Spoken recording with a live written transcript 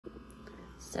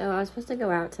So I was supposed to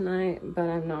go out tonight, but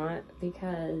I'm not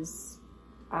because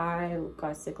I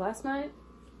got sick last night.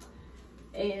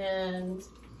 And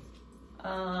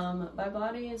my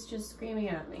body is just screaming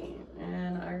at me.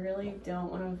 And I really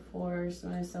don't want to force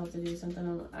myself to do something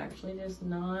I'm actually just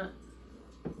not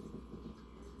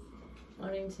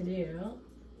wanting to do.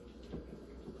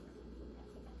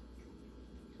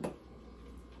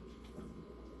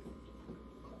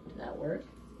 Did that work?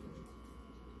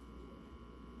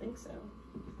 I think so.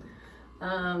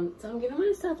 So I'm giving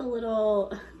myself a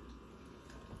little,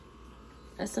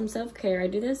 some self-care. I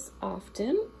do this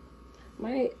often.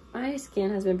 My skin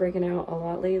has been breaking out a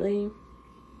lot lately.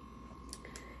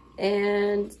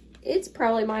 And it's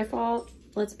probably my fault,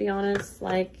 let's be honest.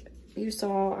 Like you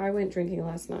saw, I went drinking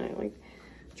last night. Like,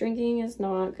 drinking is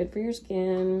not good for your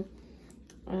skin.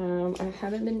 I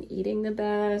haven't been eating the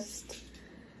best.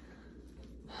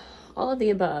 All of the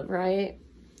above, right?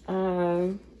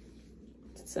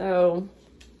 So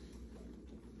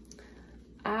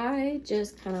I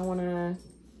just kind of want to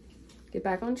get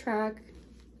back on track,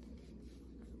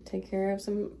 take care of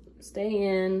stay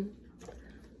in,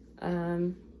 I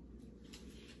don't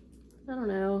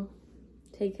know,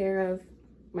 take care of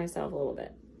myself a little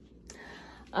bit.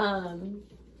 And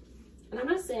I'm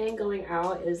not saying going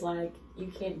out is like, you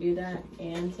can't do that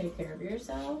and take care of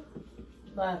yourself,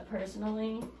 but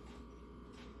personally,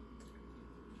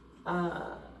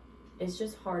 it's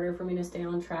just harder for me to stay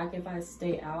on track if I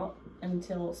stay out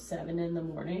until 7 in the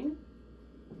morning,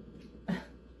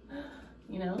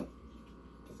 you know?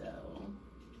 So,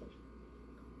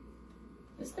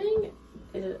 this thing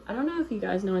is, I don't know if you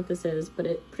guys know what this is, but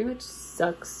it pretty much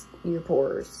sucks your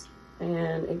pores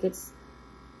and it gets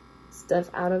stuff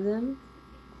out of them.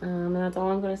 And that's all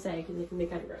I'm gonna say because it can be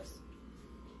kind of gross.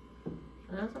 And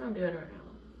that's what I'm doing right now.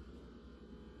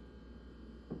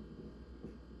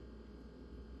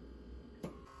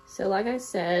 So like I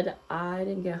said, I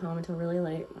didn't get home until really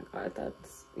late. Oh my God,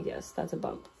 that's a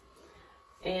bump.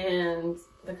 And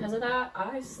because of that,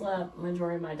 I slept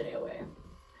majority of my day away.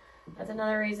 That's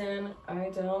another reason I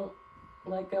don't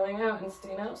like going out and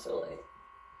staying out so late.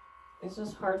 It's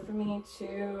just hard for me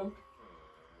to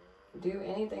do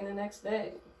anything the next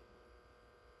day.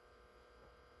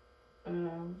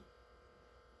 Oh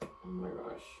my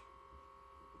gosh.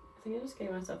 I think I just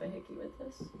gave myself a hickey with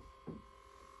this.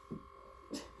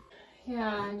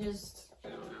 Yeah, I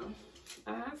don't know.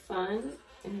 I have fun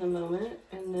in the moment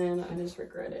and then I just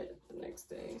regret it the next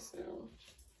day, so.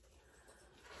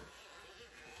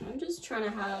 I'm just trying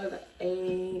to have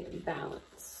a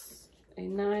balance, a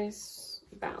nice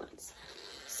balance.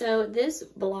 So this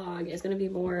vlog is going to be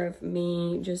more of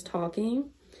me just talking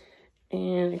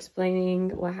and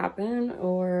explaining what happened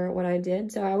or what I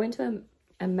did. So I went to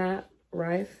a Matt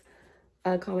Rife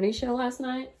comedy show last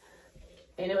night.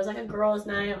 And it was like a girls'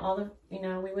 night.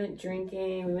 We went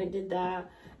drinking, we went did that.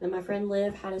 Then my friend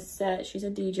Liv had a set. She's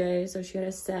a DJ, so she had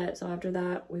a set. So after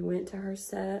that, we went to her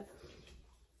set.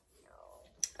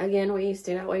 Again, we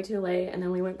stayed out way too late. And then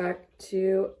we went back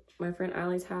to my friend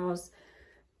Allie's house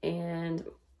and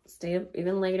stayed up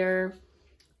even later.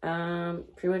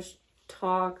 Pretty much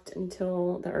talked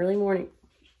until the early morning.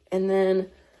 And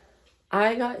then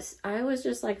I was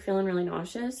just like feeling really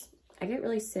nauseous. I get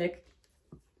really sick.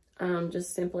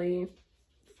 Just simply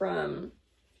from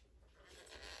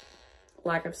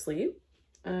lack of sleep.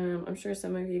 I'm sure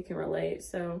some of you can relate.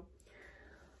 So,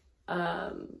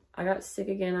 I got sick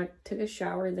again. I took a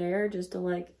shower there just to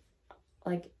like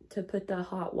to put the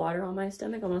hot water on my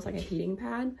stomach, almost like a heating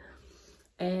pad.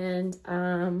 And,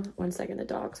 1 second, the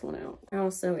dogs went out. I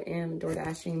also am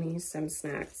DoorDashing me some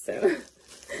snacks. So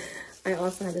I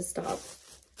also had to stop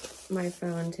my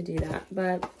phone to do that.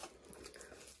 But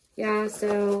yeah,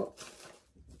 so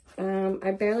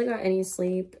I barely got any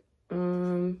sleep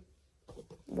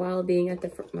while being at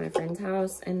my friend's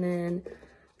house, and then I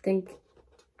think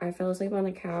I fell asleep on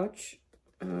the couch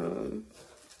and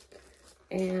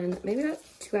maybe got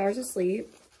 2 hours of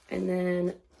sleep, and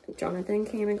then Jonathan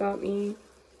came and got me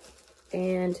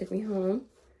and took me home,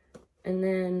 and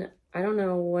then I don't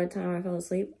know what time I fell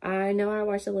asleep. I know I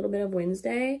watched a little bit of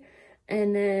Wednesday,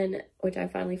 and then, which I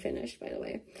finally finished, by the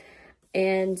way.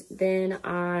 And then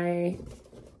I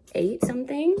ate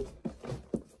something.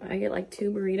 I get like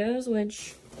 2 burritos,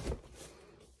 which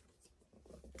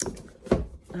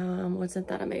wasn't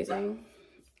that amazing.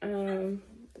 The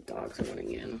dogs are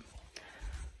running in.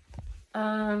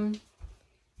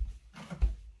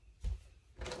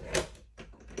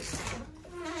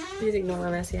 Please ignore my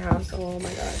messy house. Oh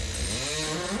my god.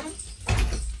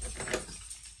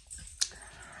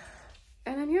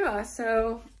 And then yeah,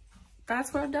 so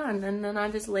that's what I've done. And then I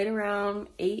just laid around,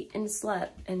 ate and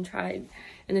slept and tried.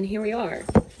 And then here we are.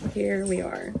 Here we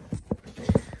are.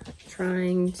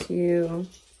 Trying to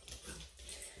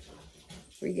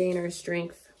regain our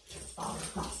strength.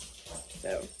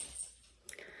 So,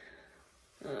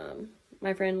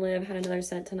 my friend Liv had another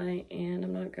set tonight and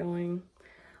I'm not going.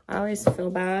 I always feel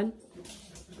bad,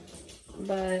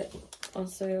 but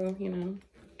also, you know,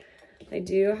 I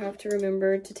do have to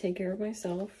remember to take care of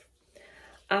myself.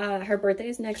 Her birthday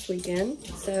is next weekend,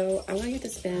 so I want to get to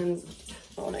spend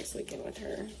all next weekend with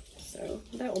her. So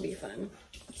that will be fun.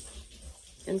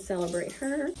 And celebrate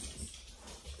her.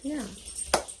 Yeah.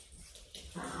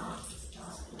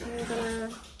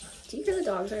 Do you hear the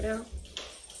dogs right now?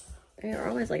 They are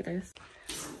always like this.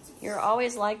 You're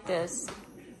always like this.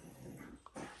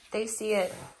 They see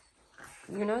it.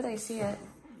 You know they see it.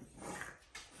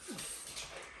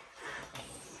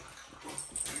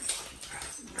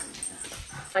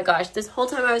 Oh my gosh, this whole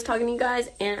time I was talking to you guys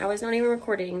and I was not even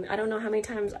recording. I don't know how many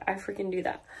times I freaking do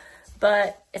that.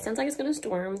 But it sounds like it's gonna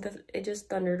storm. It just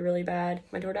thundered really bad.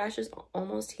 My DoorDash is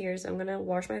almost here, so I'm gonna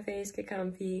wash my face, get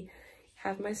comfy,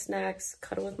 have my snacks,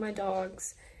 cuddle with my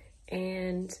dogs,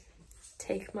 and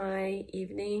take my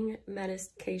evening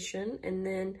medication, and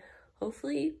then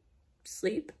hopefully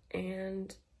sleep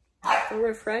and feel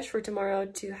refreshed for tomorrow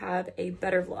to have a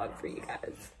better vlog for you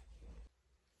guys.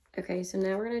 Okay, so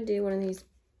now we're gonna do one of these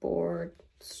board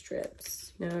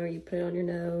strips. Now you put it on your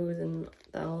nose and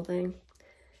that whole thing.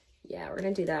 Yeah, we're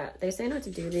gonna do that. They say not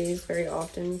to do these very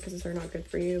often because they're not good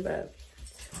for you, but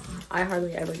I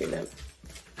hardly ever do them.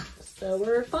 So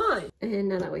we're fine. And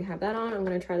now that we have that on, I'm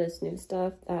gonna try this new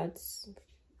stuff that's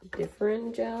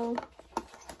different gel.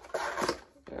 I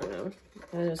don't know.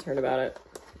 I just heard about it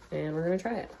and we're gonna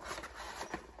try it.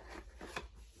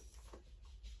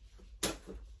 I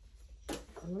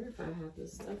wonder if I have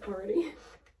this stuff already.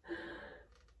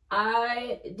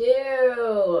 I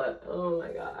do. Oh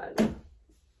my God.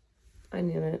 I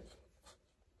knew it.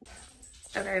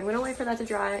 Okay, I'm gonna wait for that to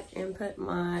dry and put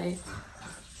my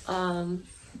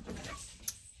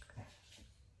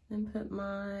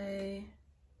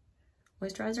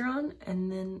moisturizer on, and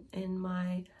then in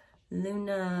my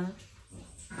Luna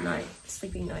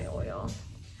Sleeping Night Oil.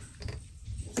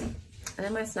 And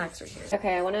then my snacks are here.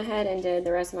 Okay, I went ahead and did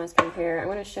the rest of my skincare. I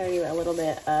want to show you a little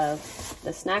bit of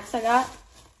the snacks I got.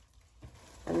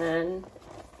 And then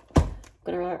I'm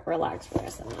gonna relax for the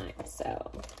rest of the night.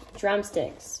 So,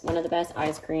 Drumsticks, one of the best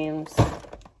ice creams,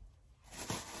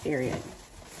 period.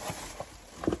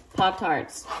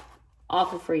 Pop-Tarts,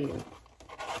 awful for you.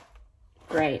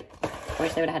 Great.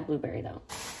 Wish they would have had blueberry though.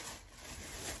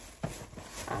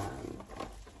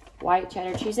 White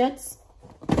cheddar Cheez-Its.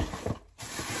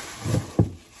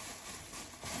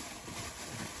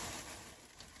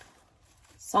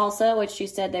 Salsa, which she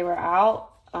said they were out.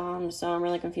 So I'm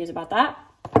really confused about that.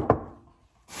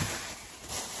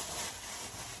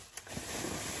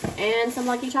 And some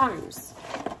Lucky Charms.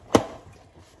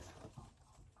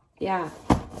 Yeah,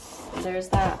 there's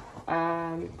that.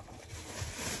 None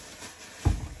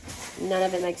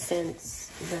of it makes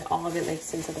sense, but all of it makes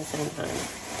sense at the same time.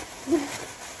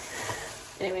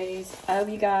 Anyways, I hope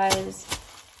you guys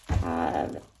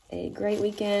have a great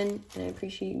weekend, and I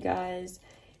appreciate you guys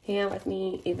hanging out with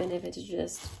me, even if it's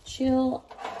just chill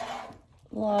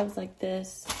vlogs like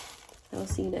this. I will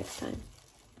see you next time.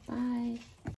 Bye.